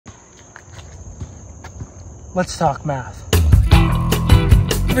let's talk math.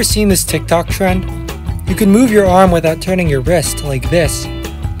 Ever seen this TikTok trend? You can move your arm without turning your wrist like this,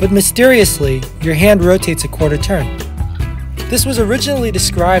 but mysteriously, your hand rotates a quarter turn. This was originally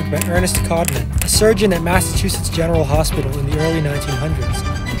described by Ernest Codman, a surgeon at Massachusetts General Hospital in the early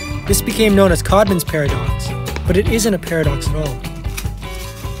 1900s. This became known as Codman's paradox, but it isn't a paradox at all.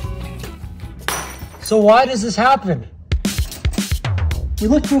 So why does this happen? We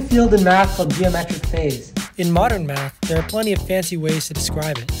look to a field in math called geometric phase. In modern math, there are plenty of fancy ways to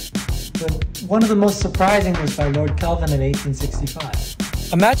describe it. But one of the most surprising was by Lord Kelvin in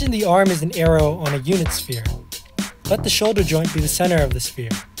 1865. Imagine the arm is an arrow on a unit sphere. Let the shoulder joint be the center of the sphere.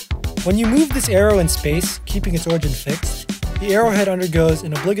 When you move this arrow in space, keeping its origin fixed, the arrowhead undergoes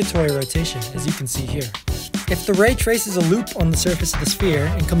an obligatory rotation, as you can see here. If the ray traces a loop on the surface of the sphere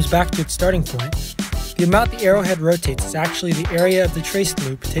and comes back to its starting point, the amount the arrowhead rotates is actually the area of the traced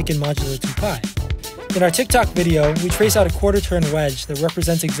loop taken modulo 2 pi. In our TikTok video, we trace out a quarter-turn wedge that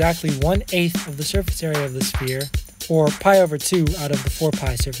represents exactly 1/8 of the surface area of the sphere, or pi over 2 out of the 4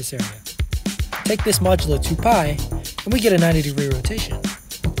 pi surface area. Take this modulo 2 pi, and we get a 90-degree rotation.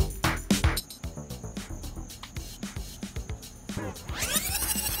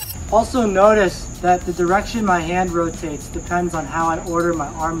 Also notice that the direction my hand rotates depends on how I order my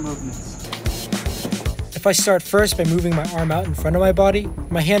arm movements. If I start first by moving my arm out in front of my body,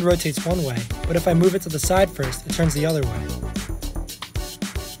 my hand rotates one way, but if I move it to the side first, it turns the other way.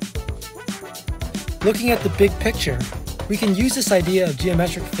 Looking at the big picture, we can use this idea of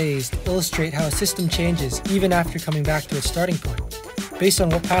geometric phase to illustrate how a system changes even after coming back to its starting point, based on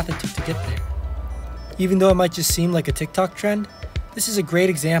what path it took to get there. Even though it might just seem like a TikTok trend, this is a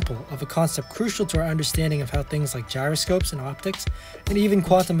great example of a concept crucial to our understanding of how things like gyroscopes and optics, and even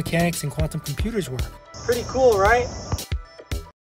quantum mechanics and quantum computers work. Pretty cool, right?